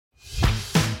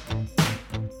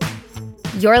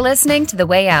You're listening to The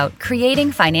Way Out,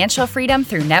 Creating Financial Freedom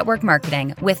Through Network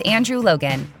Marketing with Andrew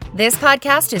Logan. This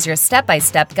podcast is your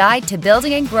step-by-step guide to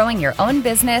building and growing your own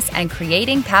business and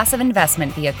creating passive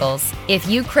investment vehicles. If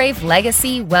you crave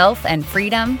legacy, wealth, and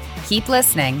freedom, keep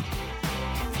listening.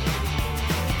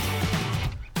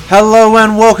 Hello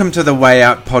and welcome to the Way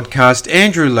Out podcast.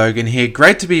 Andrew Logan here.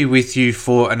 Great to be with you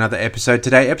for another episode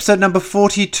today, episode number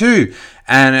 42.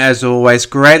 And as always,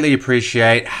 greatly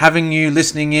appreciate having you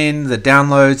listening in, the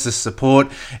downloads, the support,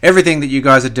 everything that you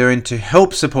guys are doing to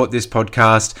help support this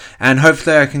podcast. And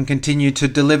hopefully I can continue to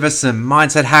deliver some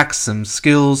mindset hacks, some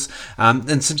skills,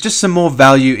 and some more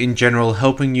value in general,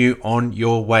 helping you on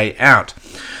your way out.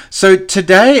 So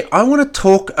today I want to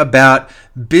talk about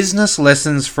business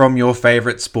lessons from your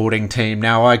favorite sporting team.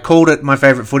 Now, I called it my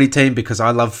favorite footy team because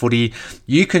I love footy.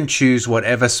 You can choose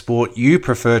whatever sport you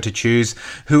prefer to choose,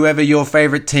 whoever your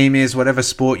favorite team is, whatever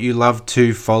sport you love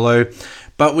to follow.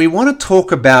 But we want to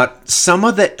talk about some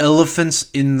of the elephants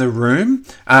in the room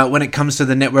when it comes to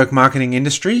the network marketing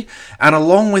industry. And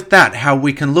along with that, how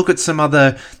we can look at some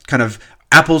other kind of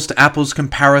apples to apples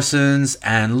comparisons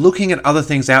and looking at other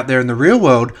things out there in the real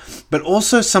world, but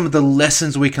also some of the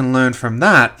lessons we can learn from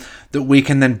that we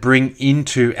can then bring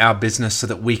into our business so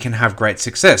that we can have great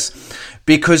success.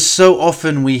 Because so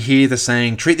often we hear the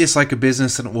saying, treat this like a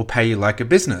business and it will pay you like a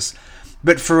business.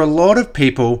 But for a lot of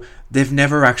people, they've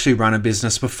never actually run a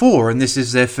business before, and this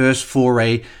is their first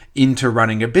foray into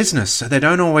running a business. So they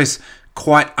don't always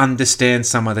quite understand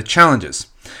some of the challenges.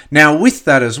 Now, with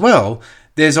that as well,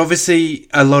 there's obviously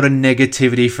a lot of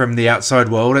negativity from the outside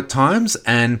world at times,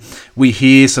 and we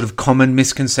hear sort of common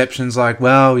misconceptions like,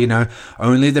 well,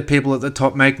 only the people at the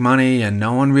top make money and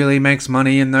no one really makes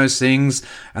money in those things,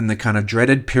 and the kind of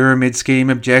dreaded pyramid scheme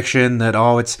objection that,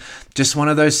 it's just one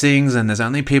of those things and there's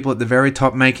only people at the very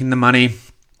top making the money.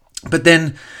 But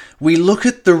then we look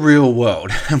at the real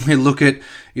world and we look at,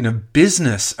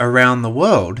 business around the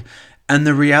world, and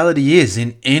the reality is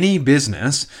in any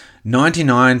business,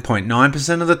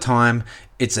 99.9% of the time,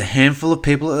 it's a handful of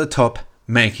people at the top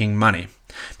making money.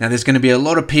 Now, there's going to be a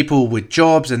lot of people with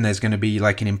jobs, and there's going to be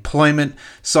like an employment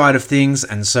side of things.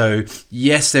 And so,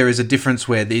 yes, there is a difference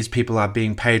where these people are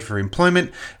being paid for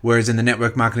employment, whereas in the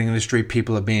network marketing industry,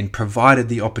 people are being provided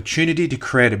the opportunity to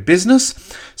create a business.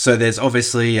 So there's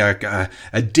obviously a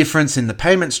difference in the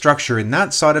payment structure in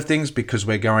that side of things because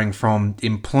we're going from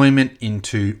employment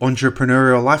into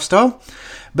entrepreneurial lifestyle.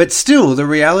 But still, the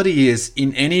reality is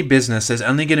in any business, there's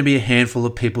only going to be a handful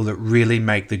of people that really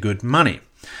make the good money.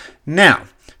 Now,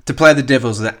 to play the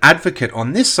devil's advocate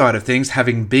on this side of things,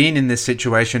 having been in this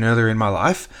situation earlier in my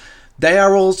life, they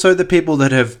are also the people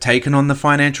that have taken on the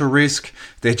financial risk.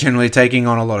 They're generally taking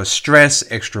on a lot of stress,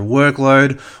 extra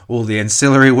workload, all the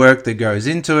ancillary work that goes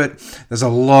into it. There's a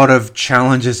lot of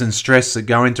challenges and stress that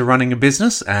go into running a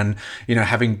business. And,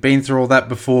 having been through all that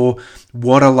before,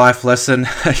 what a life lesson.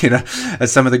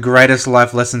 Some of the greatest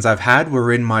life lessons I've had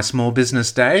were in my small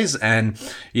business days. And,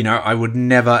 I would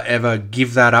never, ever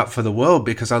give that up for the world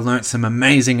because I learned some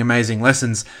amazing, amazing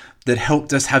lessons that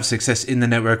helped us have success in the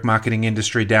network marketing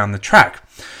industry down the track.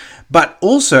 But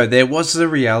also there was the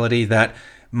reality that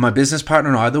my business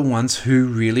partner and I are the ones who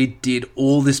really did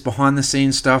all this behind the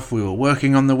scenes stuff. We were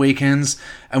working on the weekends,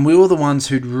 and we were the ones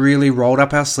who'd really rolled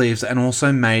up our sleeves and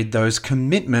also made those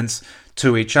commitments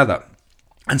to each other.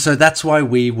 And so that's why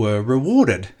we were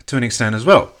rewarded to an extent as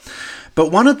well.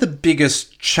 But one of the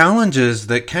biggest challenges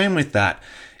that came with that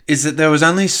is that there was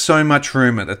only so much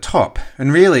room at the top.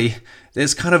 And really,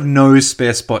 there's kind of no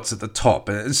spare spots at the top.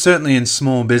 And certainly in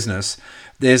small business,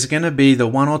 there's going to be the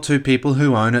one or two people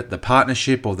who own it, the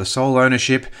partnership or the sole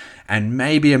ownership, and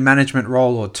maybe a management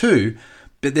role or two,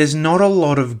 but there's not a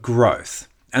lot of growth.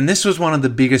 And this was one of the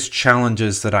biggest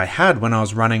challenges that I had when I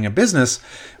was running a business,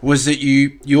 was that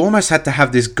you almost had to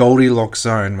have this Goldilocks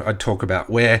zone I'd talk about,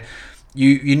 where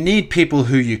you need people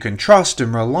who you can trust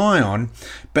and rely on,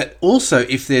 but also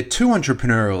if they're too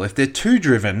entrepreneurial, if they're too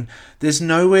driven, there's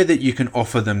nowhere that you can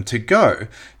offer them to go.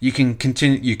 You can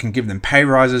give them pay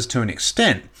rises to an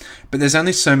extent, but there's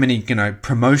only so many,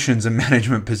 promotions and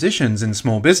management positions in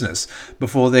small business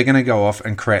before they're going to go off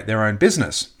and create their own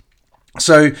business.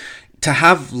 So to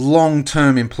have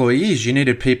long-term employees, you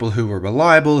needed people who were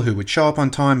reliable, who would show up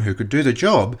on time, who could do the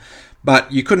job.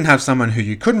 But you couldn't have someone who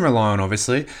you couldn't rely on,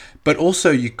 obviously, but also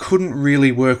you couldn't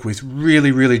really work with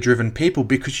really, really driven people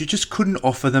because you just couldn't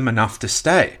offer them enough to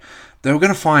stay. They were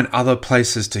going to find other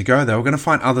places to go. They were going to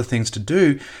find other things to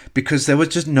do because there was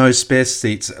just no spare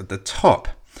seats at the top.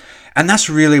 And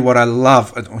that's really what I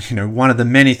love. One of the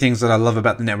many things that I love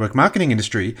about the network marketing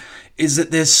industry is that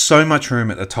there's so much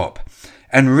room at the top.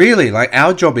 And really, like,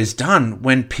 our job is done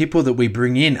when people that we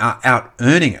bring in are out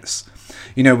earning us.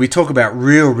 You know, we talk about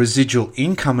real residual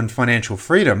income and financial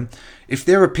freedom. If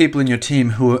there are people in your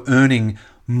team who are earning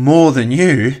more than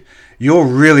you, you're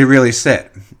really, really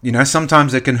set. You know,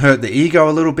 sometimes it can hurt the ego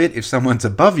a little bit if someone's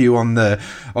above you on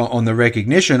the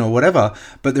recognition or whatever.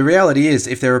 But the reality is,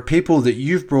 if there are people that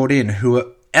you've brought in who are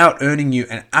out earning you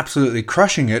and absolutely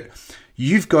crushing it,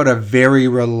 you've got a very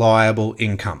reliable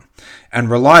income. And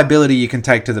reliability you can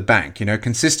take to the bank. You know,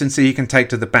 consistency you can take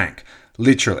to the bank,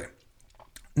 literally.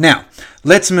 Now,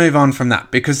 let's move on from that,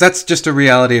 because that's just a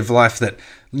reality of life that,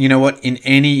 you know what, in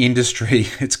any industry,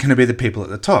 it's going to be the people at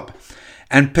the top.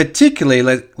 And particularly,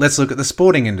 let's look at the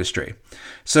sporting industry.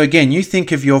 So again, you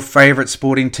think of your favorite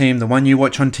sporting team, the one you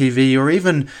watch on TV, or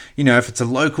even, you know, if it's a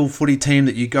local footy team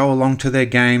that you go along to their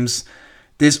games,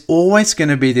 there's always going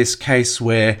to be this case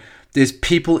where there's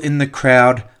people in the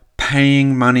crowd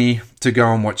paying money to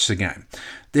go and watch the game.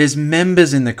 There's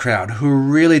members in the crowd who are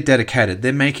really dedicated.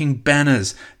 They're making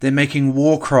banners. They're making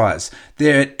war cries.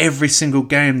 They're at every single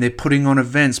game. They're putting on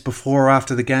events before or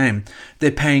after the game. They're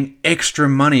paying extra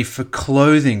money for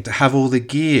clothing, to have all the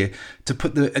gear, to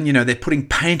put they're putting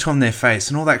paint on their face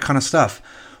and all that kind of stuff.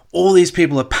 All these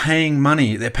people are paying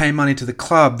money. They're paying money to the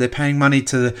club. They're paying money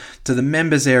to the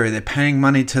members area. They're paying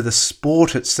money to the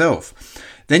sport itself.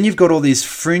 Then you've got all these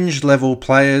fringe level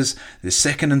players, the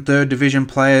second and third division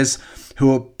players,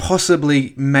 who are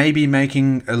possibly maybe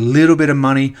making a little bit of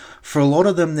money. For a lot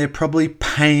of them, they're probably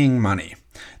paying money.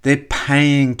 They're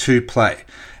paying to play.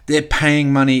 They're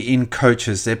paying money in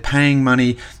coaches. They're paying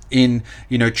money in,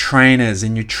 trainers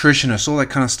and nutritionists, all that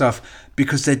kind of stuff,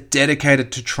 because they're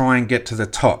dedicated to try and get to the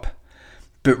top.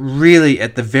 But really,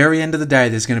 at the very end of the day,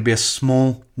 there's going to be a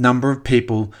small number of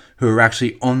people who are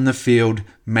actually on the field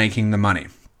making the money.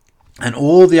 And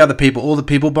all the other people, all the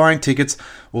people buying tickets,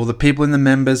 all the people in the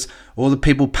members, all the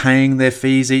people paying their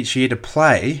fees each year to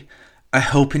play are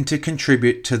helping to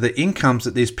contribute to the incomes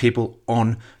that these people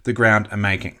on the ground are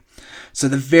making. So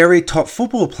the very top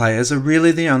football players are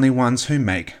really the only ones who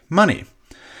make money.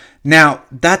 Now,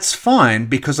 that's fine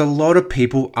because a lot of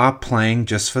people are playing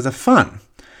just for the fun.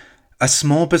 A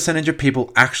small percentage of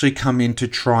people actually come in to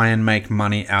try and make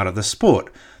money out of the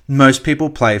sport. Most people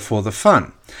play for the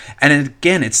fun. And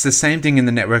again, it's the same thing in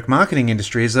the network marketing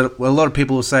industry, is that a lot of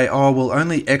people will say, oh, well,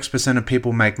 only X% of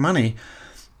people make money.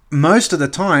 Most of the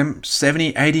time,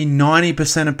 70, 80,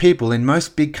 90% of people in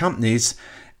most big companies,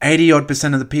 80 odd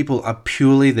 % of the people are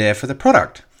purely there for the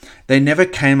product. They never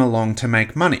came along to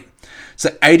make money. So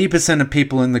 80% of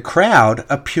people in the crowd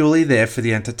are purely there for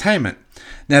the entertainment.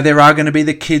 Now, there are going to be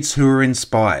the kids who are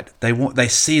inspired. They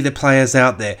see the players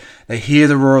out there. They hear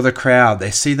the roar of the crowd. They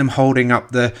see them holding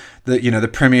up the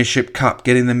Premiership Cup,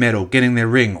 getting the medal, getting their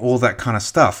ring, all that kind of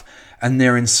stuff. And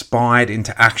they're inspired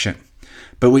into action.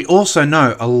 But we also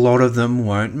know a lot of them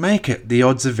won't make it. The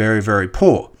odds are very, very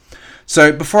poor.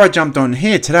 So before I jumped on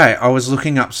here today, I was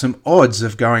looking up some odds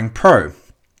of going pro.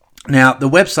 Now, the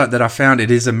website that I found,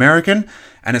 it is American,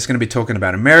 and it's going to be talking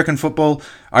about American football.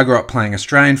 I grew up playing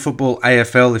Australian football,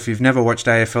 AFL. If you've never watched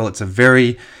AFL, it's a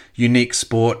very unique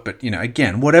sport. But,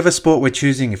 again, whatever sport we're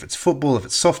choosing, if it's football, if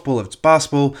it's softball, if it's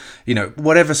basketball,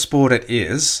 whatever sport it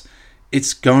is,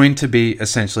 it's going to be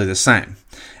essentially the same.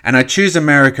 And I choose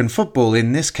American football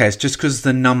in this case just because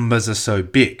the numbers are so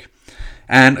big.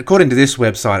 And according to this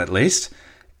website, at least,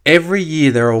 every year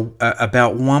there are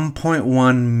about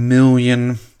 1.1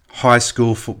 million high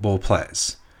school football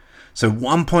players. So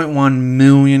 1.1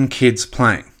 million kids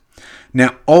playing.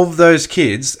 Now, of those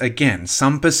kids, again,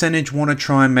 some percentage want to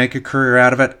try and make a career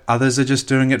out of it. Others are just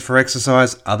doing it for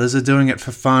exercise. Others are doing it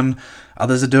for fun.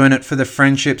 Others are doing it for their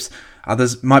friendships.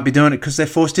 Others might be doing it because they're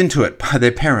forced into it by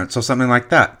their parents or something like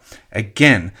that.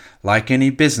 Again, like any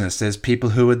business, there's people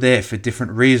who are there for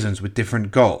different reasons with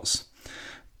different goals.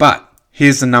 But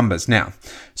here's the numbers now.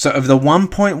 So of the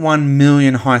 1.1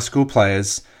 million high school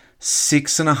players,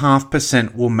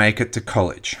 6.5% will make it to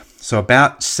college. So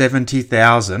about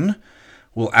 70,000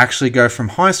 will actually go from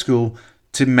high school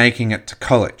to making it to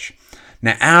college.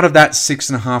 Now, out of that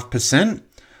 6.5%,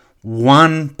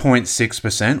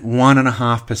 1.6%,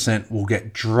 1.5% will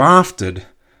get drafted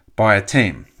by a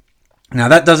team. Now,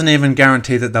 that doesn't even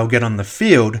guarantee that they'll get on the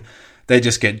field. They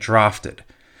just get drafted.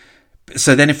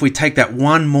 So then if we take that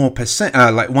one more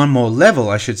level,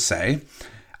 I should say,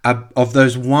 of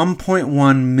those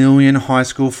 1.1 million high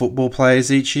school football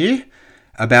players each year,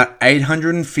 about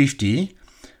 850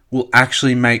 will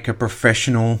actually make a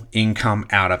professional income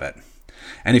out of it.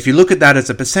 And if you look at that as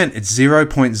a percent, it's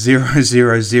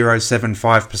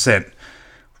 0.00075%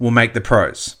 will make the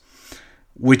pros.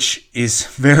 which is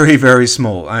very, very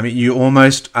small. I mean, you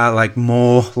almost are like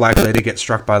more likely to get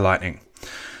struck by lightning.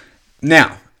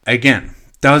 Now, again,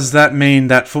 does that mean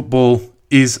that football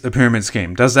is a pyramid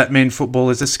scheme? Does that mean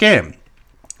football is a scam?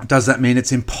 Does that mean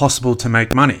it's impossible to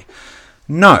make money?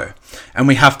 No. And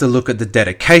we have to look at the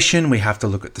dedication, we have to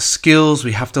look at the skills,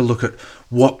 we have to look at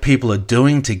what people are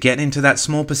doing to get into that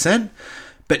small percent.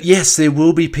 But yes, there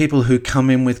will be people who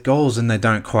come in with goals and they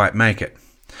don't quite make it.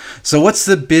 So what's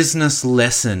the business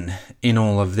lesson in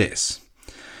all of this?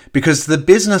 Because the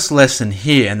business lesson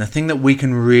here, and the thing that we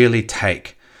can really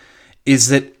take, is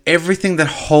that everything that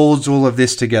holds all of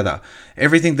this together,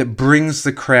 everything that brings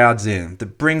the crowds in,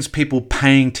 that brings people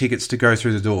paying tickets to go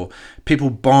through the door,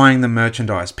 people buying the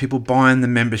merchandise, people buying the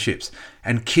memberships,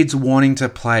 and kids wanting to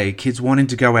play, kids wanting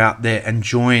to go out there and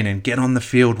join and get on the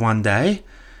field one day,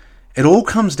 it all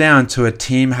comes down to a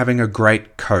team having a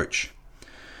great coach.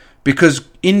 Because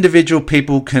individual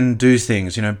people can do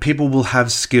things, people will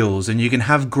have skills, and you can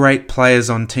have great players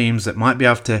on teams that might be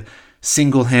able to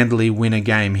single-handedly win a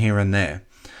game here and there.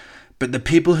 But the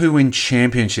people who win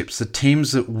championships, the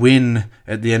teams that win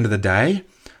at the end of the day,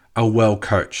 are well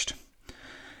coached.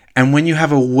 And when you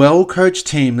have a well-coached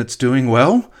team that's doing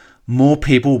well, more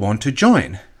people want to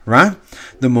join, right?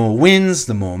 The more wins,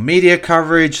 the more media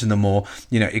coverage, and the more,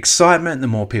 excitement, the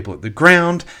more people at the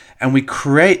ground, and we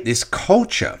create this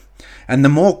culture. And the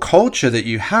more culture that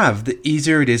you have, the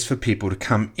easier it is for people to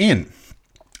come in.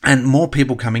 And more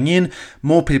people coming in,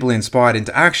 more people inspired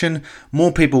into action,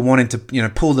 more people wanting to,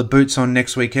 pull the boots on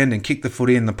next weekend and kick the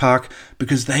footy in the park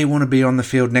because they want to be on the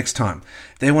field next time.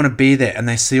 They want to be there and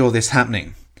they see all this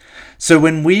happening. So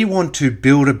when we want to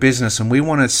build a business and we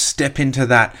want to step into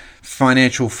that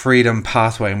financial freedom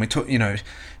pathway, and we talk,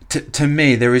 to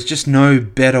me, there is just no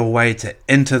better way to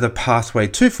enter the pathway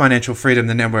to financial freedom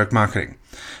than network marketing.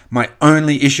 My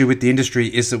only issue with the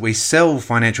industry is that we sell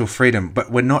financial freedom,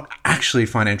 but we're not actually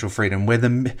financial freedom. We're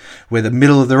the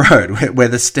middle of the road. We're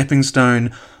the stepping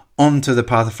stone onto the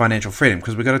path of financial freedom,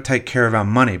 because we've got to take care of our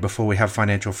money before we have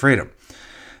financial freedom.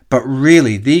 But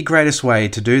really, the greatest way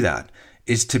to do that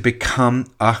is to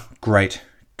become a great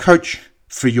coach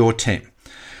for your team.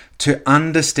 To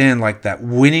understand like that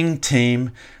winning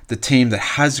team, the team that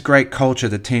has great culture,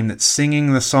 the team that's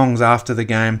singing the songs after the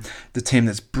game, the team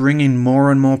that's bringing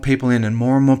more and more people in and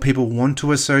more people want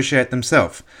to associate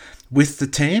themselves with the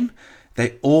team,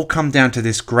 they all come down to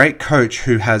this great coach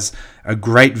who has a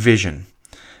great vision.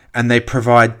 And they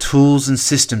provide tools and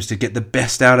systems to get the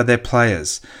best out of their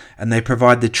players. And they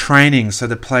provide the training so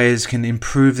the players can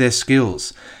improve their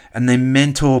skills. And they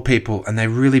mentor people and they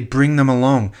really bring them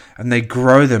along and they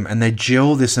grow them and they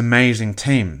gel this amazing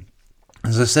team.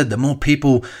 As I said, the more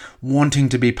people wanting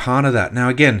to be part of that. Now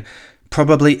again,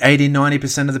 probably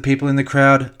 80-90% of the people in the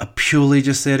crowd are purely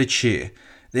just there to cheer.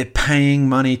 They're paying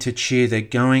money to cheer. They're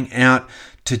going out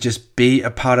to just be a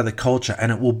part of the culture,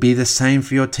 and it will be the same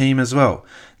for your team as well.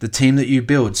 The team that you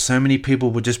build, so many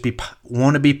people will just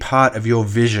want to be part of your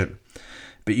vision,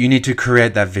 but you need to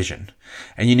create that vision,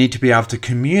 and you need to be able to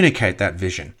communicate that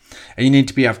vision, and you need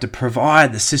to be able to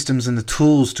provide the systems and the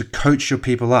tools to coach your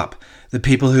people up, the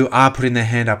people who are putting their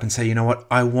hand up and say, you know what,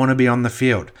 I want to be on the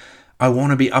field. I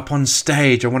want to be up on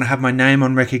stage. I want to have my name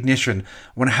on recognition.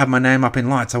 I want to have my name up in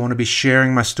lights. I want to be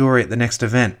sharing my story at the next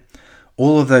event.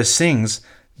 All of those things,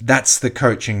 that's the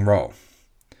coaching role.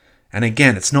 And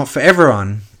again, it's not for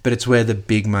everyone, but it's where the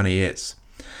big money is.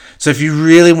 So if you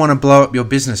really want to blow up your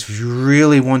business, if you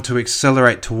really want to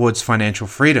accelerate towards financial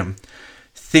freedom,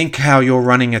 think how you're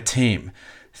running a team.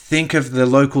 Think of the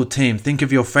local team. Think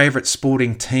of your favorite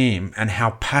sporting team and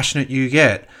how passionate you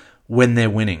get when they're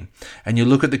winning. And you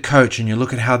look at the coach and you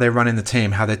look at how they're running the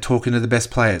team, how they're talking to the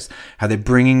best players, how they're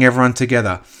bringing everyone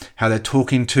together, how they're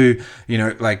talking to,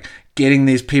 like getting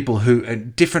these people who are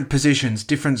different positions,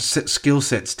 different skill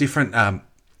sets, different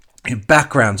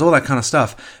backgrounds, all that kind of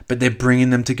stuff, but they're bringing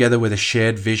them together with a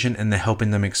shared vision and they're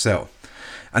helping them excel.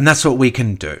 And that's what we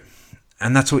can do.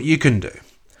 And that's what you can do.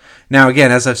 Now,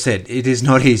 again, as I've said, it is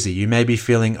not easy. You may be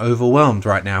feeling overwhelmed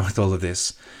right now with all of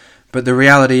this. But the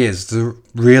reality is, the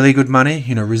really good money,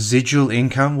 residual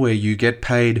income where you get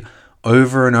paid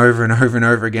over and over and over and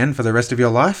over again for the rest of your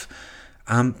life,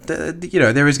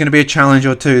 there is going to be a challenge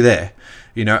or two there.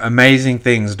 Amazing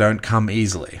things don't come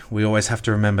easily. We always have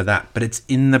to remember that. But it's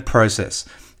in the process.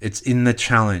 It's in the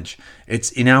challenge.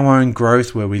 It's in our own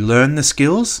growth where we learn the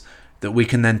skills that we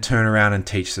can then turn around and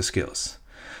teach the skills.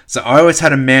 So I always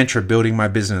had a mantra building my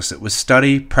business. It was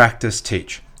study, practice,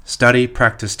 teach. Study,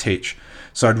 practice, teach.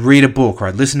 So I'd read a book, or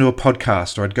I'd listen to a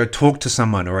podcast, or I'd go talk to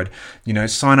someone, or I'd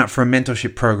sign up for a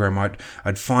mentorship program.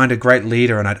 I'd find a great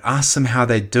leader and I'd ask them how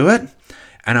they do it.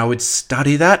 and I would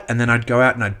study that, and then I'd go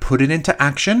out and I'd put it into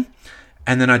action,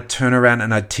 and then I'd turn around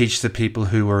and I'd teach the people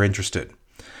who were interested.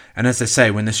 And as they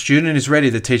say, when the student is ready,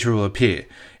 the teacher will appear.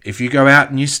 If you go out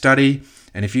and you study,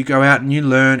 and if you go out and you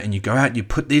learn, and you go out and you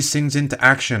put these things into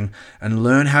action and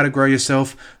learn how to grow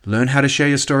yourself, learn how to share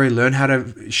your story, learn how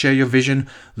to share your vision,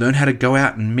 learn how to go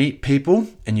out and meet people,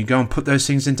 and you go and put those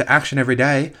things into action every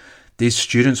day, these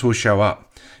students will show up.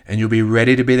 And you'll be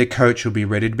ready to be the coach, you'll be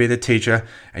ready to be the teacher,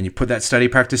 and you put that study,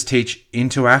 practice, teach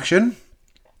into action,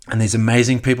 and these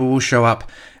amazing people will show up,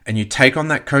 and you take on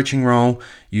that coaching role,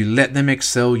 you let them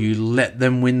excel, you let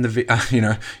them win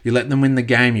you let them win the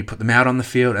game, you put them out on the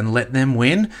field and let them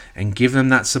win and give them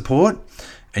that support,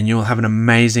 and you'll have an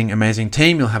amazing, amazing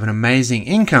team, you'll have an amazing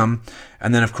income.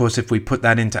 And then of course, if we put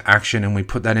that into action and we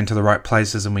put that into the right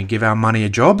places and we give our money a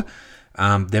job,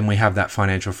 then we have that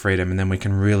financial freedom, and then we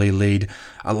can really lead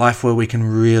a life where we can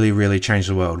really, really change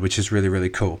the world, which is really, really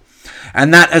cool.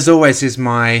 And that, as always, is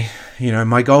my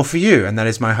goal for you, and that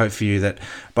is my hope for you, that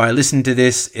by listening to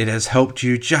this, it has helped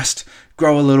you just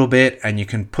grow a little bit, and you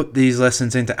can put these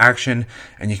lessons into action,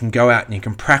 and you can go out and you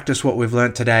can practice what we've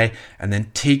learned today, and then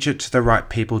teach it to the right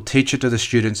people, teach it to the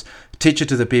students, teach it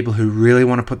to the people who really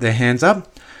want to put their hands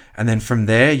up. And then from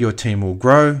there, your team will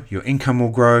grow, your income will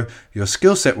grow, your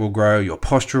skill set will grow, your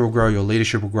posture will grow, your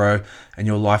leadership will grow, and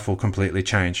your life will completely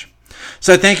change.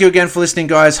 So thank you again for listening,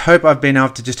 guys. Hope I've been able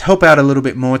to just help out a little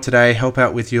bit more today, help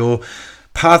out with your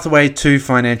pathway to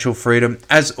financial freedom.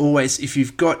 As always, if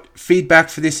you've got feedback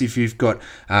for this, if you've got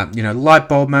light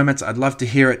bulb moments, I'd love to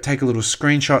hear it. Take a little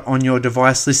screenshot on your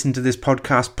device, listen to this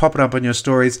podcast, pop it up on your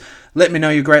stories. Let me know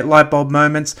your great light bulb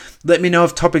moments. Let me know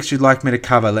of topics you'd like me to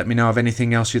cover. Let me know of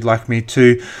anything else you'd like me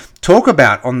to talk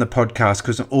about on the podcast,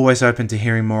 because I'm always open to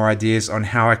hearing more ideas on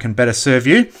how I can better serve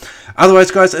you.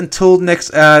 Otherwise, guys, until the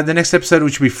next episode,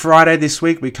 which will be Friday this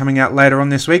week, we're coming out later on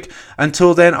this week.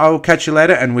 Until then, I will catch you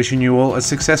later, and wishing you all a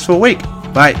successful week.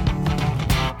 Bye.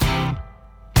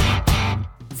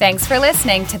 Thanks for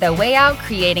listening to The Way Out,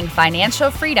 Creating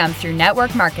Financial Freedom Through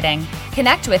Network Marketing.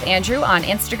 Connect with Andrew on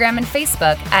Instagram and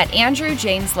Facebook at Andrew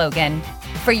James Logan.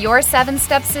 For your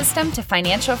 7-step system to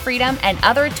financial freedom and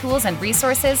other tools and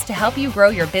resources to help you grow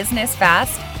your business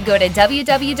fast, go to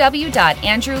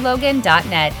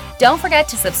www.andrewlogan.net. Don't forget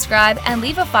to subscribe and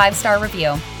leave a 5-star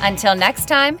review. Until next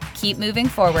time, keep moving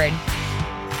forward.